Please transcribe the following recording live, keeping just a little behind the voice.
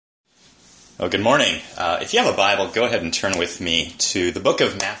Oh, good morning. If you have a Bible, go ahead and turn with me to the book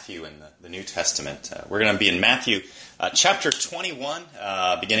of Matthew in the New Testament. We're going to be in Matthew chapter 21,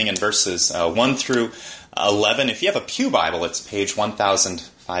 beginning in verses 1 through 11. If you have a pew Bible, it's page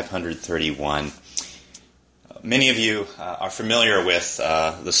 1531. Many of you are familiar with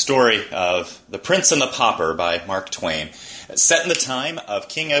the story of The Prince and the Pauper by Mark Twain. Set in the time of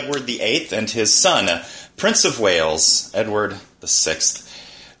King Edward VIII and his son, Prince of Wales, Edward VI.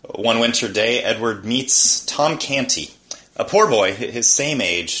 One winter day, Edward meets Tom Canty, a poor boy his same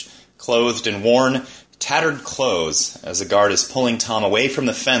age, clothed in worn, tattered clothes, as a guard is pulling Tom away from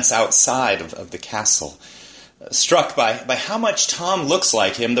the fence outside of the castle. Struck by how much Tom looks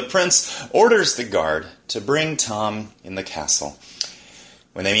like him, the prince orders the guard to bring Tom in the castle.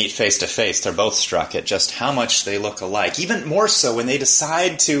 When they meet face to face, they're both struck at just how much they look alike, even more so when they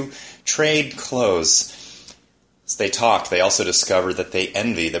decide to trade clothes. As they talk, they also discover that they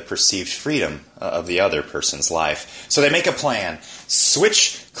envy the perceived freedom of the other person's life. So they make a plan.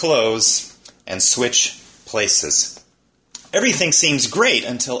 Switch clothes and switch places. Everything seems great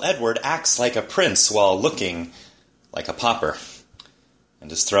until Edward acts like a prince while looking like a pauper and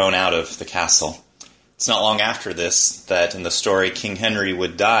is thrown out of the castle. It's not long after this that in the story King Henry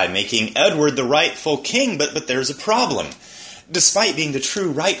would die, making Edward the rightful king, but there's a problem. Despite being the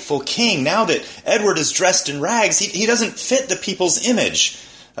true rightful king, now that Edward is dressed in rags, he doesn't fit the people's image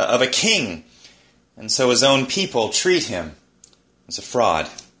of a king. And so his own people treat him as a fraud.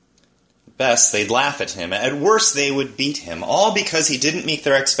 At best, they'd laugh at him. At worst, they would beat him, all because he didn't meet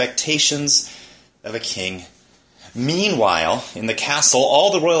their expectations of a king. Meanwhile, in the castle,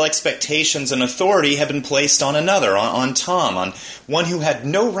 all the royal expectations and authority have been placed on another, on Tom, on one who had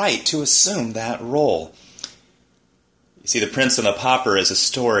no right to assume that role. You see, The Prince and the Pauper is a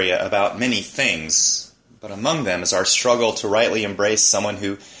story about many things, but among them is our struggle to rightly embrace someone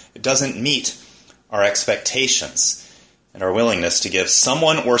who doesn't meet our expectations, and our willingness to give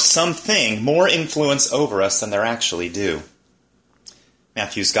someone or something more influence over us than they're actually due.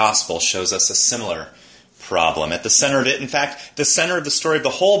 Matthew's Gospel shows us a similar problem. At the center of it, in fact, the center of the story of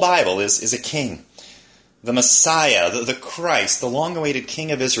the whole Bible is a king. The Messiah, the Christ, the long-awaited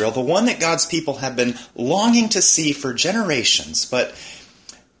King of Israel, the one that God's people have been longing to see for generations. But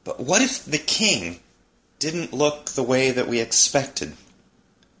what if the king didn't look the way that we expected?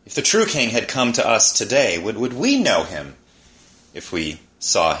 If the true king had come to us today, would we know him if we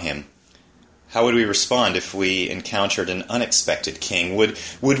saw him? How would we respond if we encountered an unexpected king? Would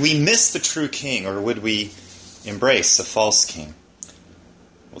we miss the true king, or would we embrace a false king?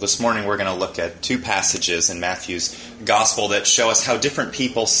 Well, this morning we're going to look at two passages in Matthew's Gospel that show us how different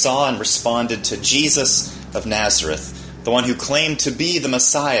people saw and responded to Jesus of Nazareth, the one who claimed to be the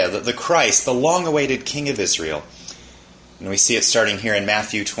Messiah, the Christ, the long-awaited King of Israel. And we see it starting here in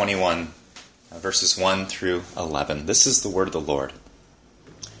Matthew 21, verses 1 through 11. This is the word of the Lord.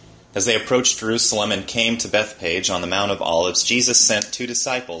 As they approached Jerusalem and came to Bethphage on the Mount of Olives, Jesus sent 2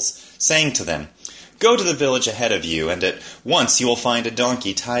 disciples, saying to them, "Go to the village ahead of you, and at once you will find a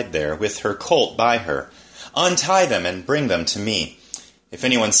donkey tied there, with her colt by her. Untie them and bring them to me. If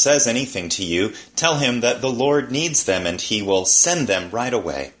anyone says anything to you, tell him that the Lord needs them, and he will send them right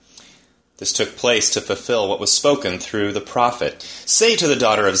away." This took place to fulfill what was spoken through the prophet. "Say to the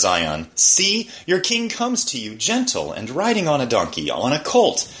daughter of Zion, 'See, your king comes to you, gentle and riding on a donkey, on a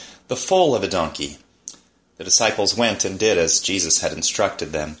colt, the foal of a donkey.'" The disciples went and did as Jesus had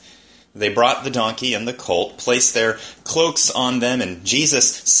instructed them. They brought the donkey and the colt, placed their cloaks on them, and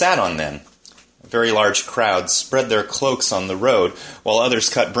Jesus sat on them. A very large crowd spread their cloaks on the road, while others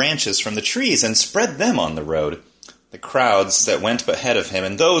cut branches from the trees and spread them on the road. The crowds that went ahead of him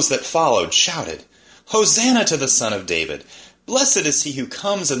and those that followed shouted, "Hosanna to the Son of David! Blessed is he who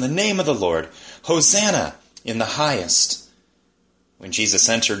comes in the name of the Lord! Hosanna in the highest!" When Jesus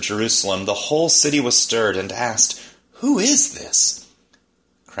entered Jerusalem, the whole city was stirred and asked, "Who is this?"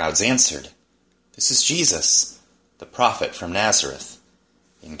 Crowds answered, "This is Jesus, the prophet from Nazareth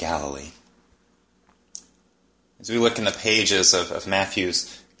in Galilee." As we look in the pages of Matthew's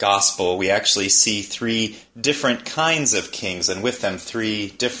Gospel, we actually see 3 different kinds of kings, and with them 3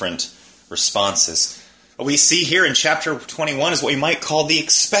 different responses. What we see here in chapter 21 is what we might call the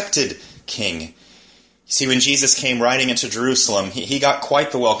expected king. You see, when Jesus came riding into Jerusalem, he got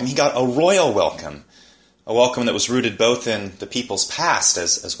quite the welcome. He got a royal welcome. A welcome that was rooted both in the people's past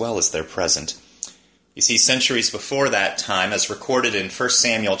as well as their present. You see, centuries before that time, as recorded in 1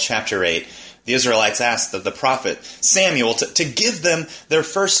 Samuel chapter 8, the Israelites asked the prophet Samuel to give them their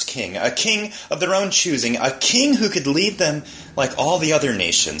first king, a king of their own choosing, a king who could lead them like all the other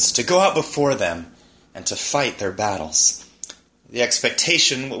nations, to go out before them and to fight their battles. The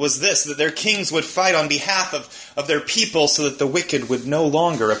expectation was this, that their kings would fight on behalf of their people so that the wicked would no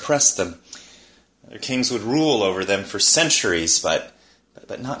longer oppress them. Their kings would rule over them for centuries, but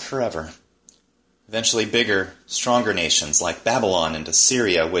not forever. Eventually bigger, stronger nations like Babylon and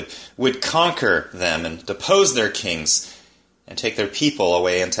Assyria would conquer them and depose their kings and take their people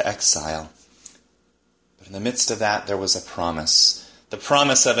away into exile. But in the midst of that, there was a promise. The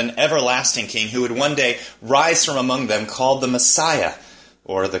promise of an everlasting king who would one day rise from among them, called the Messiah,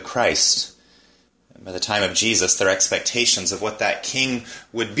 or the Christ. And by the time of Jesus, their expectations of what that king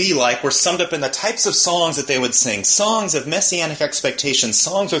would be like were summed up in the types of songs that they would sing. Songs of messianic expectations,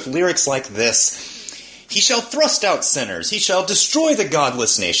 songs with lyrics like this: "He shall thrust out sinners, he shall destroy the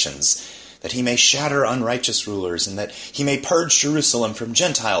godless nations, that he may shatter unrighteous rulers, and that he may purge Jerusalem from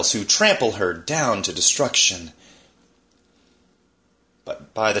Gentiles who trample her down to destruction."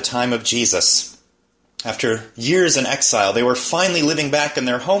 But by the time of Jesus, after years in exile, they were finally living back in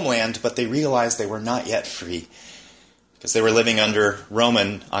their homeland, but they realized they were not yet free, because they were living under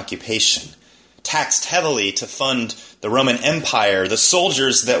Roman occupation, taxed heavily to fund the Roman Empire, the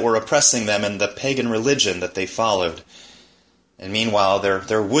soldiers that were oppressing them, and the pagan religion that they followed. And meanwhile,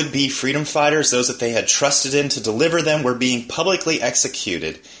 their would-be freedom fighters, those that they had trusted in to deliver them, were being publicly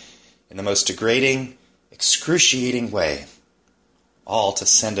executed in the most degrading, excruciating way, all to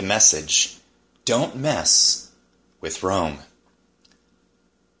send a message: don't mess with Rome.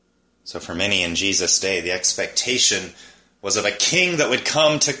 So for many in Jesus' day, the expectation was of a king that would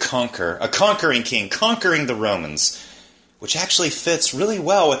come to conquer, a conquering king, conquering the Romans, which actually fits really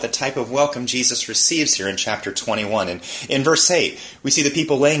well with the type of welcome Jesus receives here in chapter 21. And in verse 8, we see the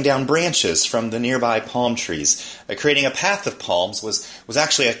people laying down branches from the nearby palm trees. Creating a path of palms was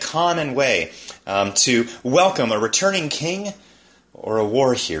actually a common way to welcome a returning king or a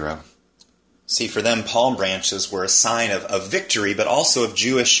war hero. See, for them, palm branches were a sign of victory, but also of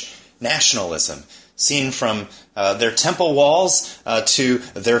Jewish nationalism, seen from their temple walls to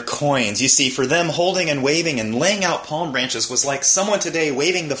their coins. You see, for them, holding and waving and laying out palm branches was like someone today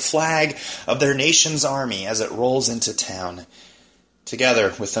waving the flag of their nation's army as it rolls into town.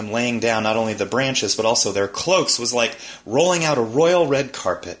 Together with them laying down not only the branches, but also their cloaks, was like rolling out a royal red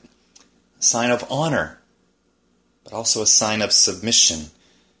carpet, a sign of honor, but also a sign of submission,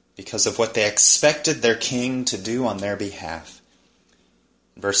 because of what they expected their king to do on their behalf.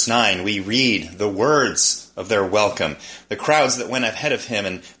 In verse 9, we read the words of their welcome. The crowds that went ahead of him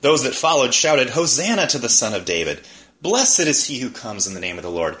and those that followed shouted, "Hosanna to the Son of David! Blessed is he who comes in the name of the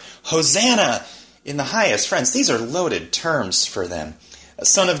Lord! Hosanna in the highest!" Friends, these are loaded terms for them.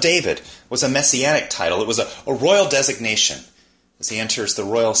 Son of David was a messianic title. It was a royal designation as he enters the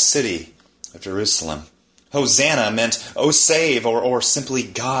royal city of Jerusalem. Hosanna meant, "Oh, save," or simply,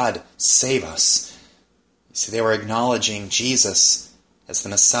 "God, save us." You see, they were acknowledging Jesus as the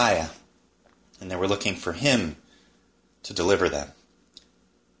Messiah, and they were looking for him to deliver them.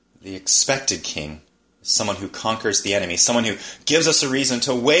 The expected king is someone who conquers the enemy, someone who gives us a reason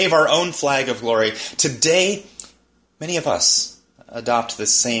to wave our own flag of glory. Today, many of us adopt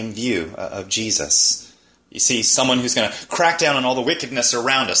this same view of Jesus. You see, someone who's going to crack down on all the wickedness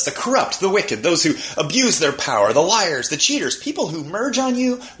around us, the corrupt, the wicked, those who abuse their power, the liars, the cheaters, people who merge on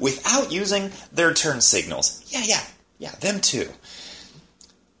you without using their turn signals. Yeah, them too.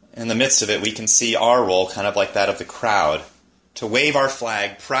 In the midst of it, we can see our role kind of like that of the crowd, to wave our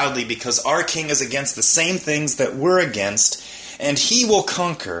flag proudly because our king is against the same things that we're against, and he will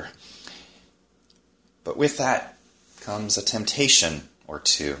conquer. But with that comes a temptation or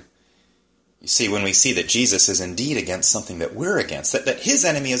two. You see, when we see that Jesus is indeed against something that we're against, that his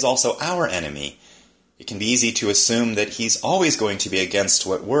enemy is also our enemy, it can be easy to assume that he's always going to be against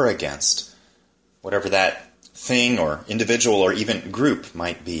what we're against, whatever that thing or individual or even group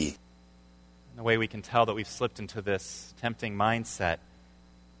might be. The way we can tell that we've slipped into this tempting mindset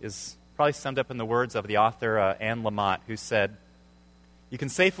is probably summed up in the words of the author Anne Lamott, who said, "You can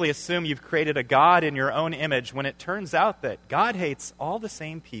safely assume you've created a God in your own image when it turns out that God hates all the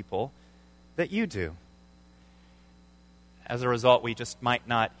same people that you do." As a result, we just might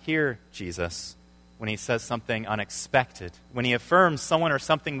not hear Jesus when he says something unexpected, when he affirms someone or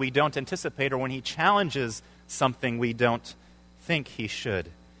something we don't anticipate, or when he challenges something we don't think he should.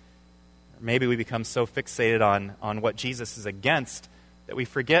 Or maybe we become so fixated on what Jesus is against that we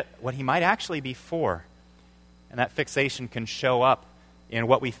forget what he might actually be for. And that fixation can show up in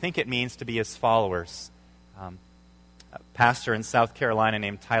what we think it means to be his followers. A pastor in South Carolina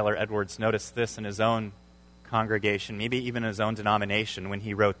named Tyler Edwards noticed this in his own congregation, maybe even his own denomination, when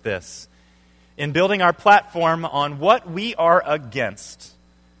he wrote this: "In building our platform on what we are against,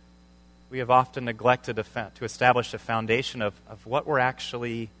 we have often neglected to establish a foundation of what we're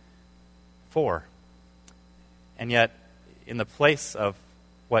actually for. And yet, in the place of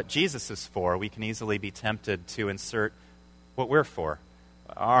what Jesus is for, we can easily be tempted to insert what we're for.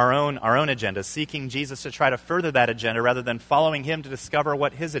 Our own agenda, seeking Jesus to try to further that agenda rather than following him to discover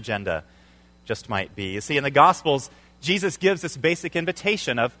what his agenda just might be. You see, in the Gospels, Jesus gives this basic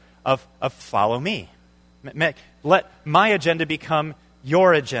invitation of follow me. Let my agenda become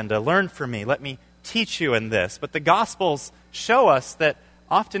your agenda. Learn from me. Let me teach you in this. But the Gospels show us that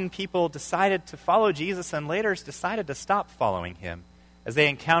often people decided to follow Jesus and later decided to stop following him as they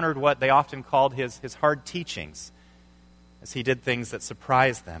encountered what they often called his hard teachings, as he did things that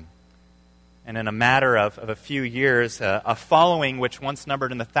surprised them. And in a matter of a few years, a following which once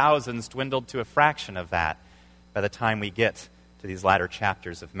numbered in the thousands dwindled to a fraction of that by the time we get to these latter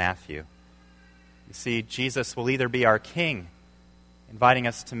chapters of Matthew. You see, Jesus will either be our king, inviting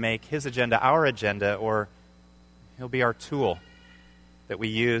us to make his agenda our agenda, or he'll be our tool that we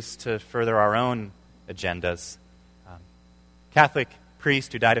use to further our own agendas. Catholic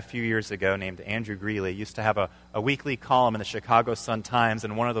priest who died a few years ago named Andrew Greeley used to have a weekly column in the Chicago Sun-Times,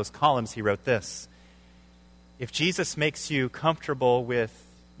 and in one of those columns he wrote this: "If Jesus makes you comfortable with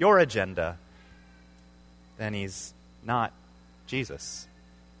your agenda, then he's not Jesus."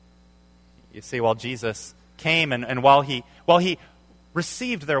 You see, while Jesus came and while he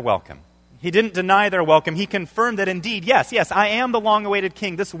received their welcome, he didn't deny their welcome. He confirmed that indeed, yes, I am the long-awaited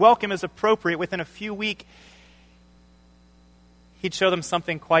king. This welcome is appropriate. Within a few weeks, he'd show them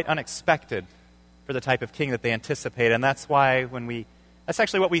something quite unexpected for the type of king that they anticipate. And that's why that's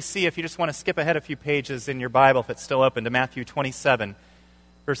actually what we see if you just want to skip ahead a few pages in your Bible, if it's still open, to Matthew 27,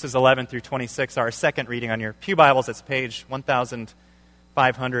 verses 11 through 26, our second reading on your pew Bibles. It's page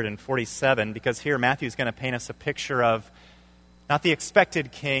 1547, because here Matthew's going to paint us a picture of not the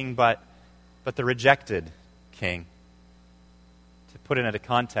expected king, but the rejected king. To put it into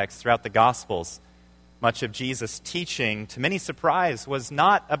context, throughout the Gospels, much of Jesus' teaching, to many surprise, was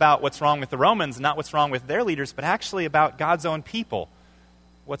not about what's wrong with the Romans, not what's wrong with their leaders, but actually about God's own people.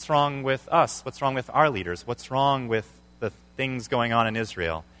 What's wrong with us? What's wrong with our leaders? What's wrong with the things going on in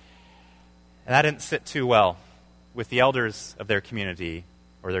Israel? And that didn't sit too well with the elders of their community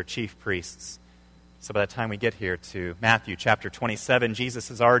or their chief priests. So by the time we get here to Matthew chapter 27, Jesus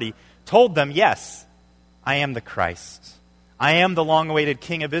has already told them, yes, I am the Christ. I am the long-awaited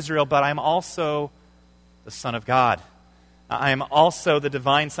King of Israel, but I'm also the Son of God. I am also the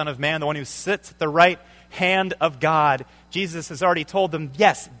divine Son of Man, the one who sits at the right hand of God. Jesus has already told them,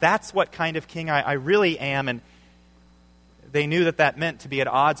 yes, that's what kind of king I really am. And they knew that meant to be at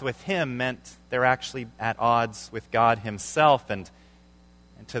odds with him meant they're actually at odds with God himself. And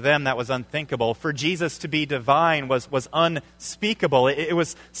to them, that was unthinkable. For Jesus to be divine was unspeakable. It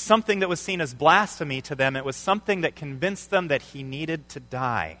was something that was seen as blasphemy to them. It was something that convinced them that he needed to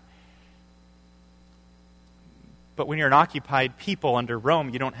die. But when you're an occupied people under Rome,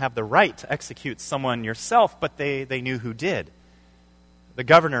 you don't have the right to execute someone yourself, but they knew who did. The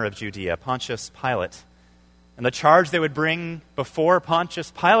governor of Judea, Pontius Pilate. And the charge they would bring before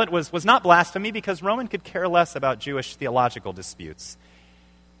Pontius Pilate was not blasphemy, because Roman could care less about Jewish theological disputes.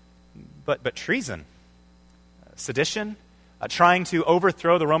 But treason, sedition, trying to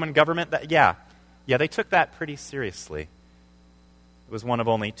overthrow the Roman government, they took that pretty seriously. It was one of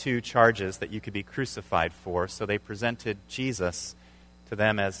only two charges that you could be crucified for, so they presented Jesus to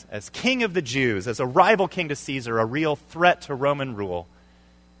them as King of the Jews, as a rival king to Caesar, a real threat to Roman rule.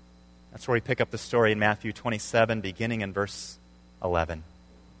 That's where we pick up the story in Matthew 27, beginning in verse 11.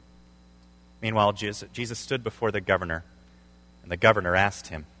 Meanwhile, Jesus stood before the governor, and the governor asked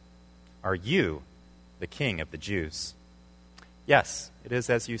him, "Are you the King of the Jews?" "Yes, it is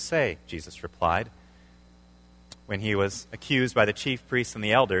as you say," Jesus replied. When he was accused by the chief priests and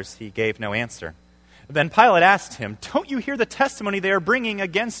the elders, he gave no answer. Then Pilate asked him, "Don't you hear the testimony they are bringing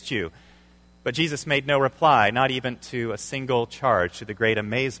against you?" But Jesus made no reply, not even to a single charge, to the great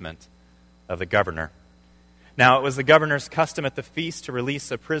amazement of the governor. Now, it was the governor's custom at the feast to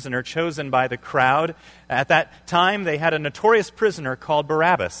release a prisoner chosen by the crowd. At that time, they had a notorious prisoner called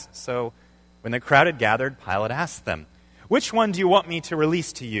Barabbas. So when the crowd had gathered, Pilate asked them, "Which one do you want me to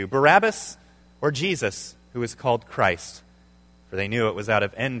release to you, Barabbas or Jesus, who is called Christ?" For they knew it was out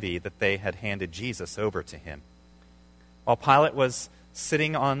of envy that they had handed Jesus over to him. While Pilate was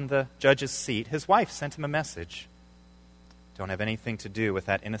sitting on the judge's seat, his wife sent him a message. "Don't have anything to do with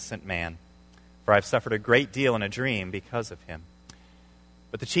that innocent man, for I've suffered a great deal in a dream because of him."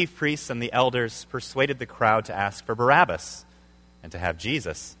 But the chief priests and the elders persuaded the crowd to ask for Barabbas and to have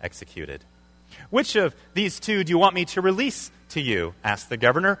Jesus executed. "Which of these two do you want me to release to you?" asked the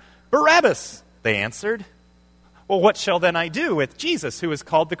governor. Barabbas, they answered. Well, what shall then I do with Jesus, who is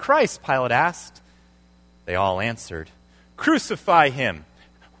called the Christ? Pilate asked. They all answered, Crucify him.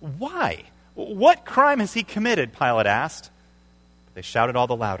 Why? What crime has he committed? Pilate asked. They shouted all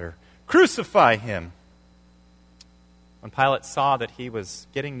the louder, Crucify him. When Pilate saw that he was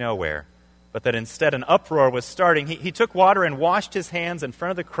getting nowhere, but that instead an uproar was starting, he took water and washed his hands in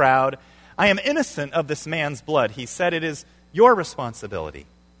front of the crowd. I am innocent of this man's blood. He said, It is your responsibility.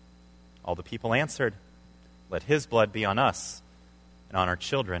 All the people answered, Let his blood be on us and on our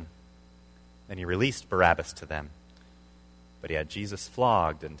children. Then he released Barabbas to them. But he had Jesus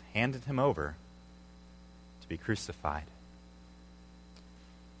flogged and handed him over to be crucified.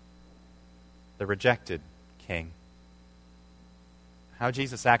 The rejected king. How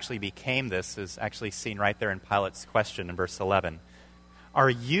Jesus actually became this is actually seen right there in Pilate's question in verse 11. Are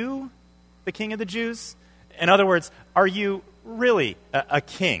you the king of the Jews? In other words, are you really a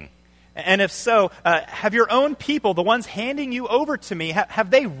king? And if so, have your own people, the ones handing you over to me, have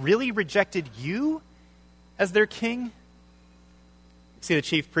they really rejected you as their king? See, the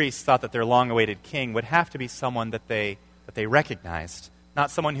chief priests thought that their long-awaited king would have to be someone that they recognized, not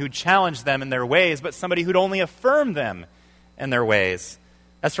someone who challenged them in their ways, but somebody who'd only affirm them in their ways.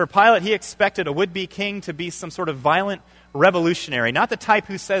 As for Pilate, he expected a would-be king to be some sort of violent revolutionary, not the type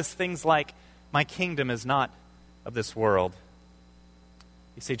who says things like, My kingdom is not of this world.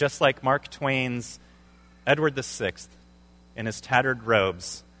 You see, just like Mark Twain's Edward VI in his tattered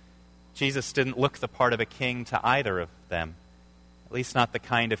robes, Jesus didn't look the part of a king to either of them, at least not the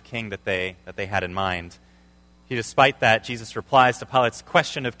kind of king that they had in mind. Despite that, Jesus replies to Pilate's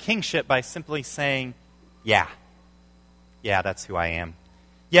question of kingship by simply saying, Yeah, that's who I am.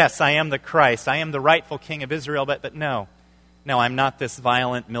 Yes, I am the Christ. I am the rightful king of Israel, but no, I'm not this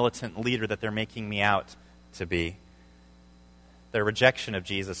violent, militant leader that they're making me out to be. Their rejection of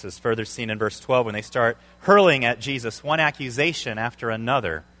Jesus is further seen in verse 12 when they start hurling at Jesus one accusation after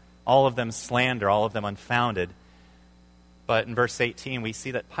another, all of them slander, all of them unfounded. But in verse 18, we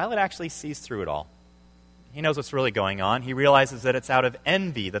see that Pilate actually sees through it all. He knows what's really going on. He realizes that it's out of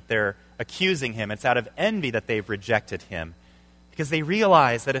envy that they're accusing him. It's out of envy that they've rejected him. Because they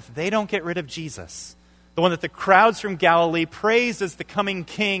realize that if they don't get rid of Jesus, the one that the crowds from Galilee praised as the coming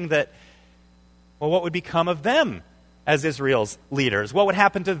king, that, well, what would become of them as Israel's leaders? What would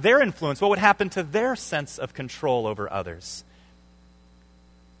happen to their influence? What would happen to their sense of control over others?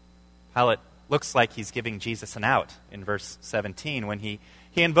 Pilate looks like he's giving Jesus an out in verse 17 when he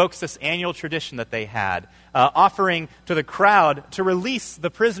invokes this annual tradition that they had, offering to the crowd to release the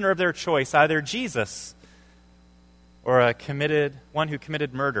prisoner of their choice, either Jesus or one who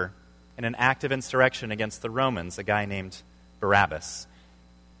committed murder in an act of insurrection against the Romans, a guy named Barabbas.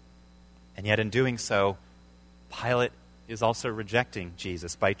 And yet in doing so, Pilate is also rejecting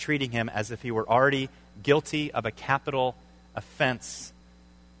Jesus by treating him as if he were already guilty of a capital offense.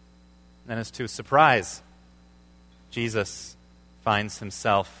 And as to his surprise, Jesus finds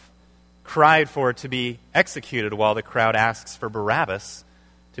himself cried for to be executed while the crowd asks for Barabbas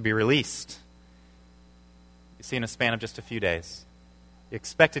to be released. You see, in a span of just a few days, the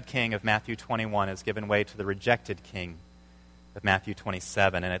expected king of Matthew 21 has given way to the rejected king of Matthew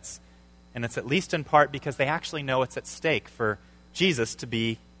 27. And it's at least in part because they actually know it's at stake for Jesus to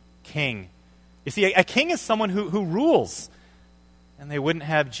be king. You see, a king is someone who rules, and they wouldn't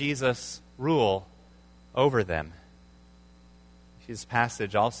have Jesus rule over them. This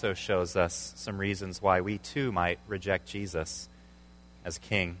passage also shows us some reasons why we too might reject Jesus as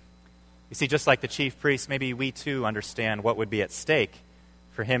king. You see, just like the chief priests, maybe we too understand what would be at stake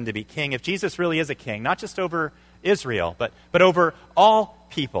for him to be king. If Jesus really is a king, not just over Israel, but over all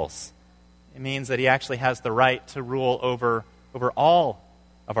peoples, it means that he actually has the right to rule over all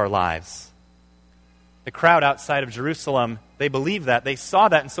of our lives. The crowd outside of Jerusalem, they believed that, they saw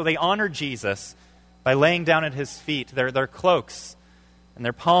that, and so they honored Jesus by laying down at his feet their cloaks and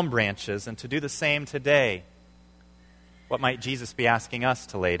their palm branches, and to do the same today. What might Jesus be asking us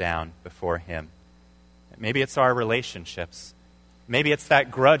to lay down before him? Maybe it's our relationships. Maybe it's that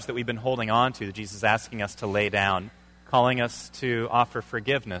grudge that we've been holding on to that Jesus is asking us to lay down, calling us to offer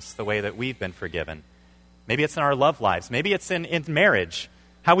forgiveness the way that we've been forgiven. Maybe it's in our love lives. Maybe it's in marriage.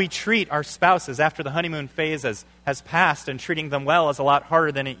 How we treat our spouses after the honeymoon phase has passed, and treating them well is a lot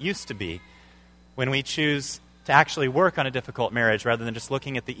harder than it used to be. When we choose to actually work on a difficult marriage rather than just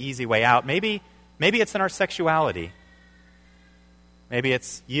looking at the easy way out. Maybe it's in our sexuality. Maybe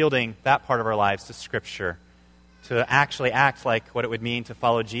it's yielding that part of our lives to Scripture, to actually act like what it would mean to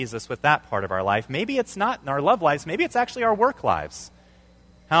follow Jesus with that part of our life. Maybe it's not in our love lives. Maybe it's actually our work lives.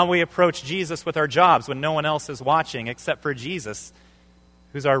 How we approach Jesus with our jobs when no one else is watching except for Jesus.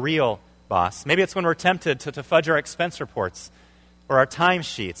 Who's our real boss? Maybe it's when we're tempted to fudge our expense reports or our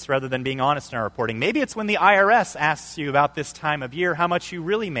timesheets rather than being honest in our reporting. Maybe it's when the IRS asks you about this time of year how much you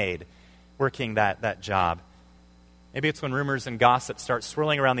really made working that job. Maybe it's when rumors and gossip start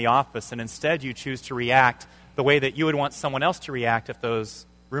swirling around the office and instead you choose to react the way that you would want someone else to react if those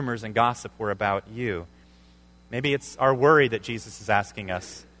rumors and gossip were about you. Maybe it's our worry that Jesus is asking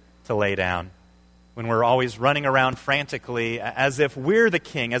us to lay down when we're always running around frantically as if we're the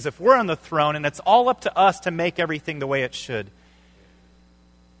king, as if we're on the throne, and it's all up to us to make everything the way it should.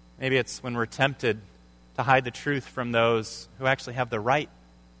 Maybe it's when we're tempted to hide the truth from those who actually have the right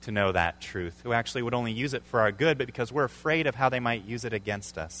to know that truth, who actually would only use it for our good, but because we're afraid of how they might use it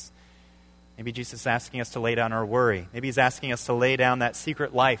against us. Maybe Jesus is asking us to lay down our worry. Maybe he's asking us to lay down that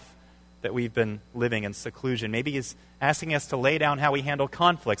secret life that we've been living in seclusion. Maybe he's asking us to lay down how we handle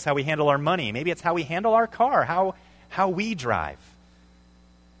conflicts, how we handle our money. Maybe it's how we handle our car, how we drive.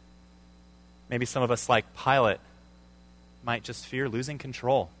 Maybe some of us, like Pilate, might just fear losing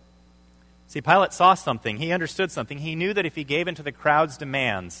control. See, Pilate saw something. He understood something. He knew that if he gave in to the crowd's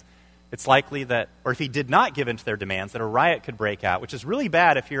demands, it's likely that, or if he did not give in to their demands, that a riot could break out, which is really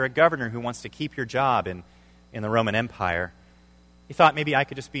bad if you're a governor who wants to keep your job in the Roman Empire. He thought maybe I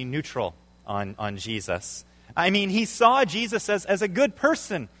could just be neutral on Jesus. I mean, he saw Jesus as a good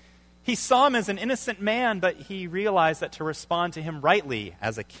person. He saw him as an innocent man, but he realized that to respond to him rightly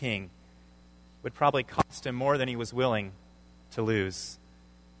as a king would probably cost him more than he was willing to lose.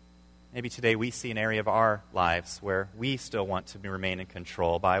 Maybe today we see an area of our lives where we still want to remain in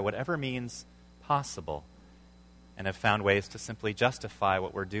control by whatever means possible and have found ways to simply justify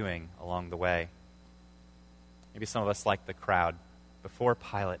what we're doing along the way. Maybe some of us, like the crowd before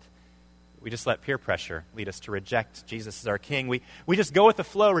Pilate, we just let peer pressure lead us to reject Jesus as our king. We just go with the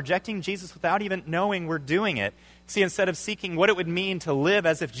flow, rejecting Jesus without even knowing we're doing it. See, instead of seeking what it would mean to live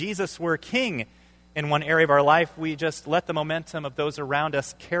as if Jesus were king in one area of our life, we just let the momentum of those around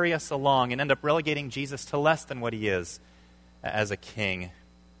us carry us along and end up relegating Jesus to less than what he is as a king.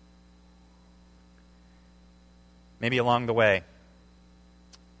 Maybe along the way,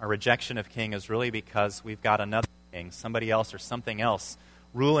 our rejection of king is really because we've got another king, somebody else or something else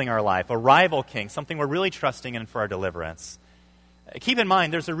ruling our life, a rival king, something we're really trusting in for our deliverance. Keep in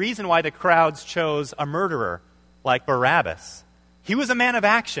mind, there's a reason why the crowds chose a murderer like Barabbas. He was a man of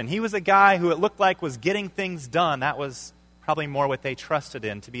action. He was a guy who it looked like was getting things done. That was probably more what they trusted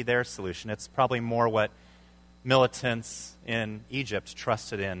in to be their solution. It's probably more what militants in Egypt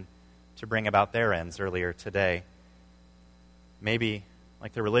trusted in to bring about their ends earlier today. Maybe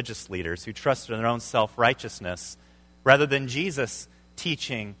like the religious leaders who trusted in their own self-righteousness rather than Jesus'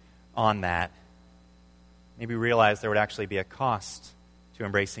 teaching on that. Maybe realize there would actually be a cost to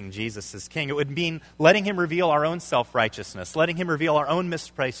embracing Jesus as king. It would mean letting him reveal our own self-righteousness, letting him reveal our own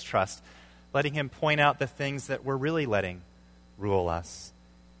misplaced trust, letting him point out the things that we're really letting rule us.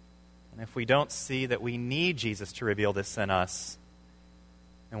 And if we don't see that we need Jesus to reveal this in us,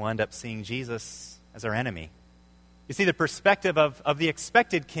 then we'll end up seeing Jesus as our enemy. You see, the perspective of the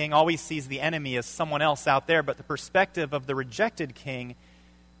expected king always sees the enemy as someone else out there, but the perspective of the rejected king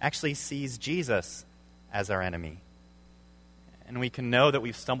actually sees Jesus as our enemy. And we can know that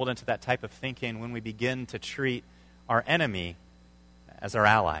we've stumbled into that type of thinking when we begin to treat our enemy as our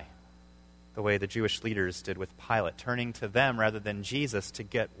ally, the way the Jewish leaders did with Pilate, turning to them rather than Jesus to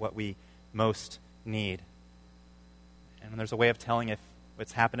get what we most need. And there's a way of telling if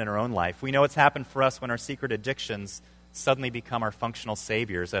what's happened in our own life. We know it's happened for us when our secret addictions suddenly become our functional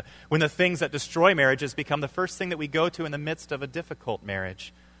saviors, when the things that destroy marriages become the first thing that we go to in the midst of a difficult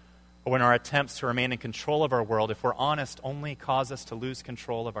marriage, or when our attempts to remain in control of our world, if we're honest, only cause us to lose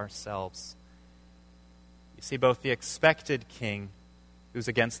control of ourselves. You see, both the expected king, who's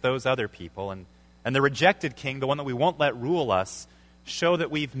against those other people, and the rejected king, the one that we won't let rule us, show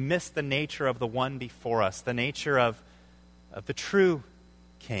that we've missed the nature of the one before us, the nature of the true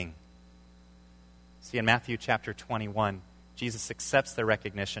king. See, in Matthew chapter 21, Jesus accepts their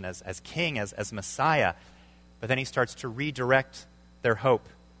recognition as king, as Messiah, but then he starts to redirect their hope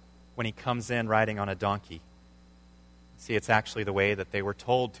when he comes in riding on a donkey. See, it's actually the way that they were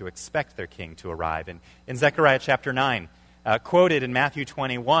told to expect their king to arrive. And in Zechariah chapter 9, quoted in Matthew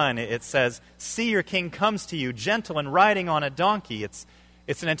 21, it says, "See, your king comes to you, gentle and riding on a donkey." It's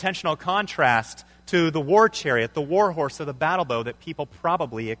an intentional contrast to the war chariot, the war horse, or the battle bow that people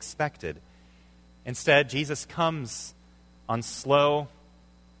probably expected. Instead, Jesus comes on slow,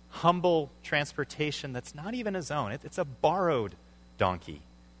 humble transportation that's not even his own. It's a borrowed donkey.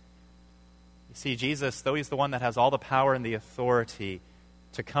 You see, Jesus, though he's the one that has all the power and the authority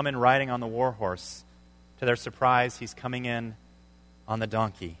to come in riding on the war horse, to their surprise, he's coming in on the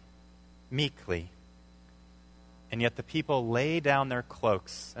donkey, meekly. And yet the people lay down their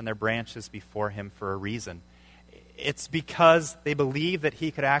cloaks and their branches before him for a reason. It's because they believed that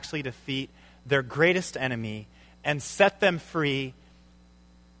he could actually defeat their greatest enemy and set them free,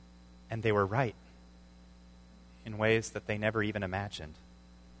 and they were right in ways that they never even imagined.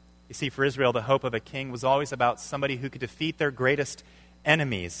 You see, for Israel, the hope of a king was always about somebody who could defeat their greatest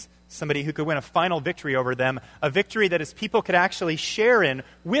enemies, somebody who could win a final victory over them, a victory that his people could actually share in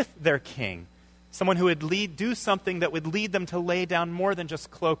with their king, someone who would do something that would lead them to lay down more than just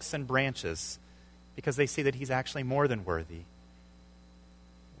cloaks and branches, because they see that he's actually more than worthy.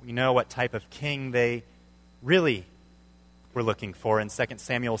 We know what type of king they really were looking for in 2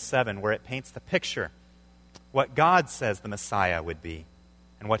 Samuel 7, where it paints the picture, what God says the Messiah would be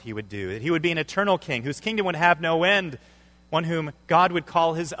and what he would do. That he would be an eternal king whose kingdom would have no end, one whom God would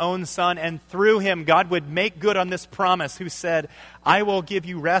call his own son, and through him God would make good on this promise, who said, I will give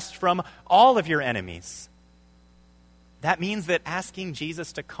you rest from all of your enemies. That means that asking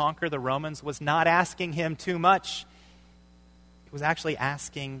Jesus to conquer the Romans was not asking him too much. It was actually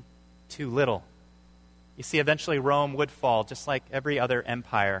asking too little. You see, eventually Rome would fall, just like every other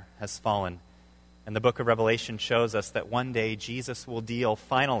empire has fallen. And the book of Revelation shows us that one day Jesus will deal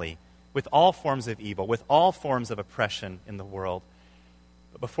finally with all forms of evil, with all forms of oppression in the world.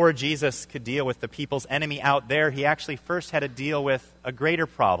 But before Jesus could deal with the people's enemy out there, he actually first had to deal with a greater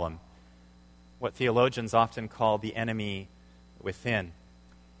problem, what theologians often call the enemy within.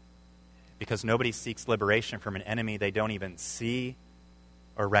 Because nobody seeks liberation from an enemy they don't even see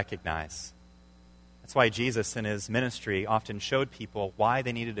or recognize. That's why Jesus in his ministry often showed people why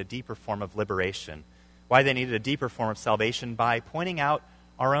they needed a deeper form of liberation, why they needed a deeper form of salvation by pointing out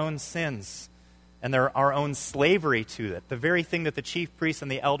our own sins and our own slavery to it, the very thing that the chief priests and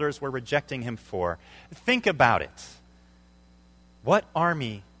the elders were rejecting him for. Think about it. What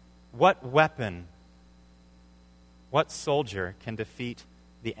army, what weapon, what soldier can defeat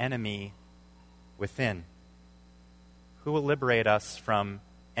the enemy within? Who will liberate us from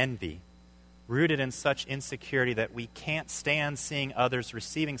envy, rooted in such insecurity that we can't stand seeing others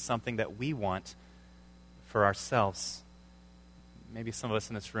receiving something that we want for ourselves? Maybe some of us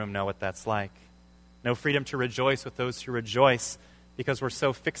in this room know what that's like. No freedom to rejoice with those who rejoice because we're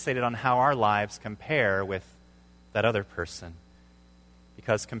so fixated on how our lives compare with that other person.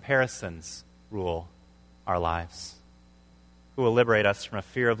 Because comparisons rule our lives. Who will liberate us from a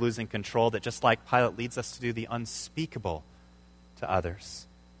fear of losing control that, just like Pilate, leads us to do the unspeakable to others?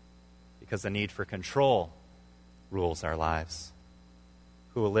 Because the need for control rules our lives.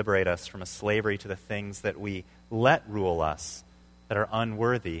 Who will liberate us from a slavery to the things that we let rule us, that are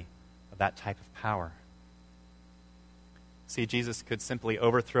unworthy of that type of power? See, Jesus could simply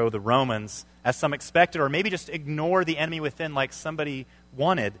overthrow the Romans as some expected, or maybe just ignore the enemy within like somebody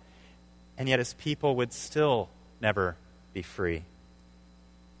wanted, and yet his people would still never be free.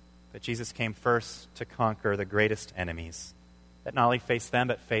 But Jesus came first to conquer the greatest enemies that not only face them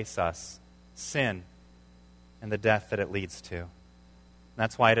but face us, sin and the death that it leads to. And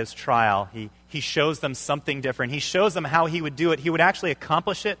that's why at his trial, he shows them something different. He shows them how he would do it. He would actually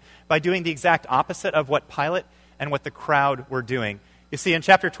accomplish it by doing the exact opposite of what Pilate and what the crowd were doing. You see, in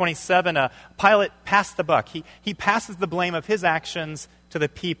chapter 27, Pilate passed the buck. He passes the blame of his actions to the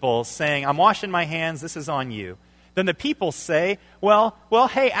people, saying, I'm washing my hands, this is on you. Then the people say, well,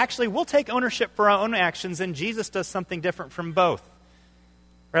 hey, actually, we'll take ownership for our own actions, and Jesus does something different from both.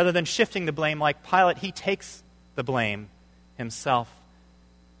 Rather than shifting the blame like Pilate, he takes the blame himself,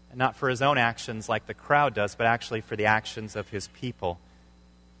 and not for his own actions like the crowd does, but actually for the actions of his people.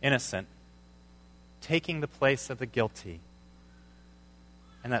 Innocent, taking the place of the guilty.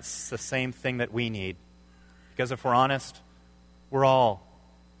 And that's the same thing that we need. Because if we're honest, we're all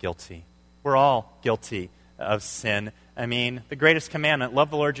guilty. We're all guilty of sin. I mean, the greatest commandment, love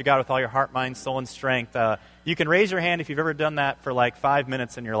the Lord your God with all your heart, mind, soul, and strength. You can raise your hand if you've ever done that for like 5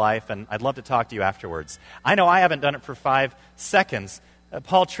 minutes in your life, and I'd love to talk to you afterwards. I know I haven't done it for 5 seconds.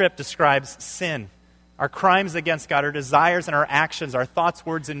 Paul Tripp describes sin, our crimes against God, our desires and our actions, our thoughts,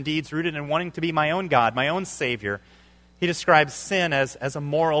 words, and deeds rooted in wanting to be my own God, my own Savior. He describes sin as a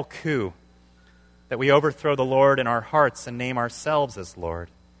moral coup, that we overthrow the Lord in our hearts and name ourselves as Lord.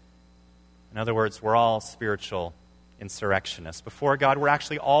 In other words, we're all spiritual insurrectionists. Before God, we're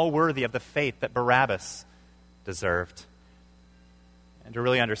actually all worthy of the fate that Barabbas deserved. And to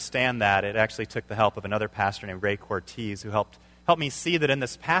really understand that, it actually took the help of another pastor named Ray Cortez, who helped me see that in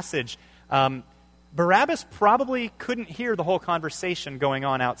this passage, Barabbas probably couldn't hear the whole conversation going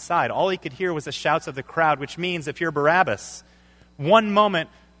on outside. All he could hear was the shouts of the crowd, which means if you're Barabbas, one moment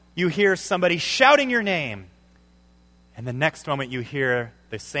you hear somebody shouting your name, And the next moment you hear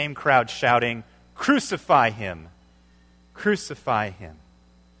the same crowd shouting, "Crucify him! Crucify him!"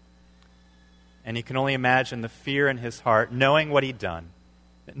 And you can only imagine the fear in his heart, knowing what he'd done,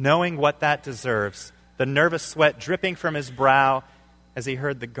 knowing what that deserves, the nervous sweat dripping from his brow as he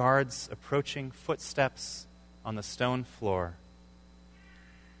heard the guards' approaching footsteps on the stone floor.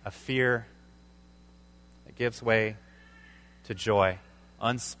 A fear that gives way to joy,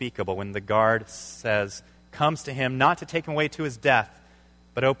 unspeakable, when the guard comes to him, not to take him away to his death,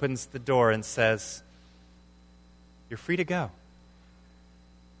 but opens the door and says, "You're free to go.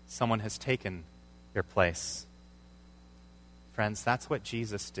 Someone has taken your place." Friends, that's what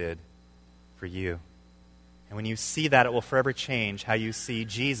Jesus did for you. And when you see that, it will forever change how you see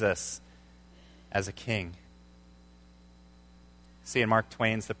Jesus as a king. See, in Mark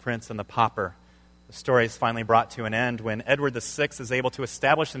Twain's The Prince and the Pauper, the story is finally brought to an end when Edward VI is able to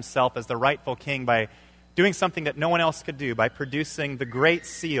establish himself as the rightful king by doing something that no one else could do, by producing the Great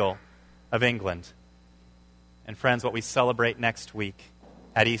Seal of England. And friends, what we celebrate next week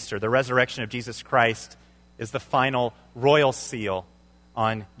at Easter, the resurrection of Jesus Christ, is the final royal seal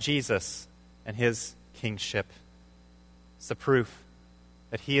on Jesus and his kingship. It's the proof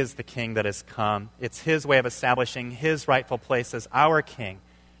that he is the king that has come. It's his way of establishing his rightful place as our king,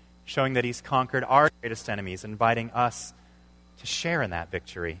 showing that he's conquered our greatest enemies, inviting us to share in that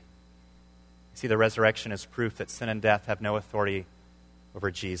victory. You see, the resurrection is proof that sin and death have no authority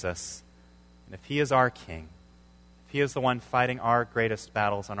over Jesus. And if he is our king, if he is the one fighting our greatest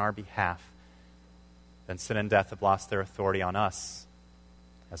battles on our behalf, then sin and death have lost their authority on us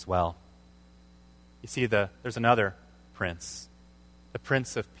as well. You see, there's another prince, the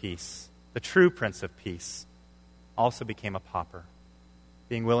Prince of Peace, the true Prince of Peace, also became a pauper,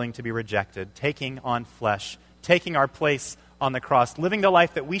 being willing to be rejected, taking on flesh, taking our place on the cross, living the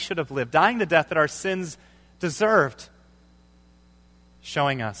life that we should have lived, dying the death that our sins deserved,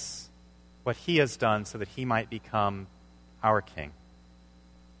 showing us what he has done so that he might become our king.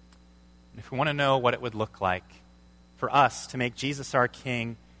 And if we want to know what it would look like for us to make Jesus our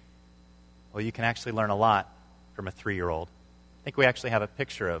king, well, you can actually learn a lot from a 3-year-old. I think we actually have a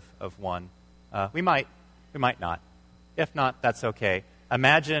picture of one. We might not. If not, that's okay.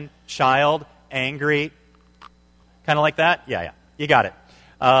 Imagine child, angry, kind of like that? Yeah, you got it.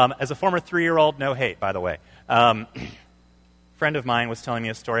 As a former 3-year-old, no hate, by the way. A friend of mine was telling me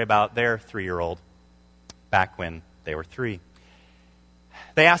a story about their 3-year-old back when they were 3.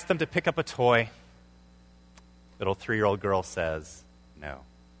 They asked them to pick up a toy. Little 3-year-old girl says, "No."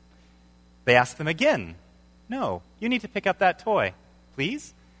 They asked them again. "No, you need to pick up that toy,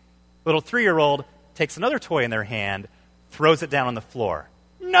 please." Little 3-year-old takes another toy in their hand, throws it down on the floor.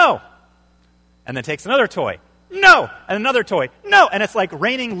 "No!" And then takes another toy. "No!" And another toy. "No!" And it's like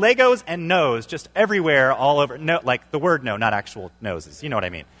raining Legos and no's just everywhere, all over. No, like the word no, not actual noses. You know what I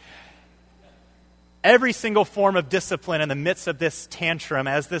mean. Every single form of discipline in the midst of this tantrum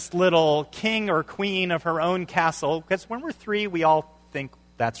as this little king or queen of her own castle. Because when we're 3, we all think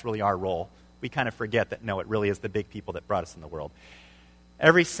that's really our role. We kind of forget that, no, it really is the big people that brought us in the world.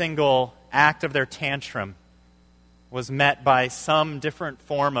 Every single act of their tantrum was met by some different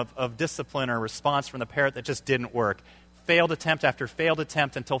form of discipline or response from the parent that just didn't work. Failed attempt after failed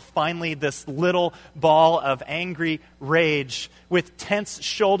attempt until finally this little ball of angry rage with tense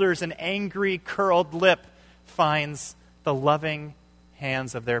shoulders and angry curled lip finds the loving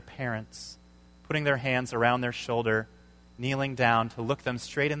hands of their parents, putting their hands around their shoulder, kneeling down to look them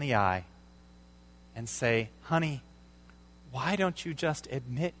straight in the eye and say, "Honey, why don't you just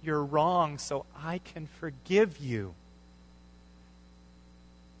admit you're wrong so I can forgive you?"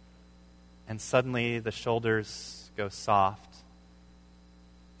 And suddenly the shoulders go soft.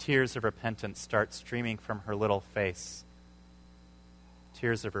 Tears of repentance start streaming from her little face.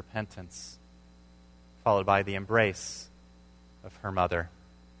 Tears of repentance, followed by the embrace of her mother.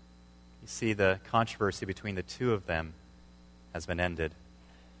 You see, the controversy between the two of them has been ended.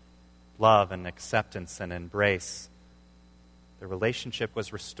 Love and acceptance and embrace. The relationship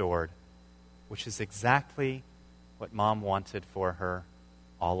was restored, which is exactly what Mom wanted for her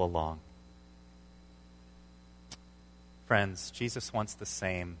all along. Friends, Jesus wants the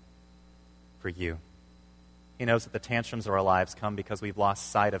same for you. He knows that the tantrums of our lives come because we've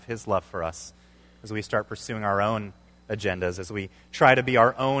lost sight of his love for us, as we start pursuing our own agendas, as we try to be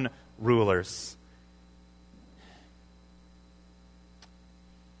our own rulers.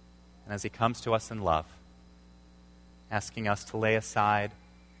 And as he comes to us in love, asking us to lay aside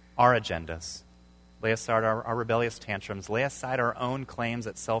our agendas, lay aside our rebellious tantrums, lay aside our own claims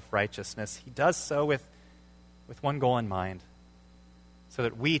at self-righteousness, he does so with one goal in mind, so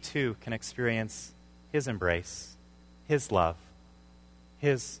that we too can experience his embrace, his love,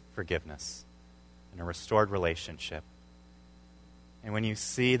 his forgiveness, and a restored relationship. And when you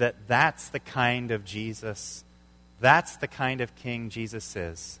see that that's the kind of Jesus, that's the kind of King Jesus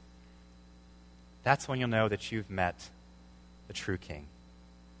is, that's when you'll know that you've met the true King.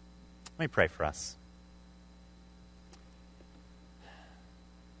 Let me pray for us.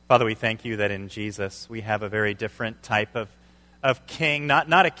 Father, we thank you that in Jesus we have a very different type of king,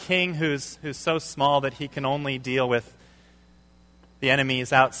 not a king who's so small that he can only deal with the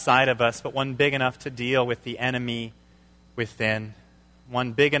enemies outside of us, but one big enough to deal with the enemy within,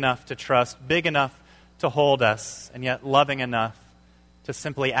 one big enough to trust, big enough to hold us, and yet loving enough to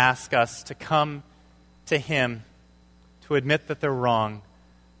simply ask us to come to him, to admit that they're wrong,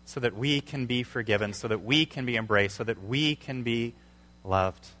 so that we can be forgiven, so that we can be embraced, so that we can be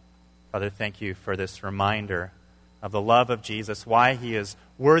loved. Father, thank you for this reminder of the love of Jesus, why he is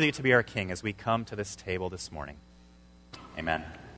worthy to be our King as we come to this table this morning. Amen.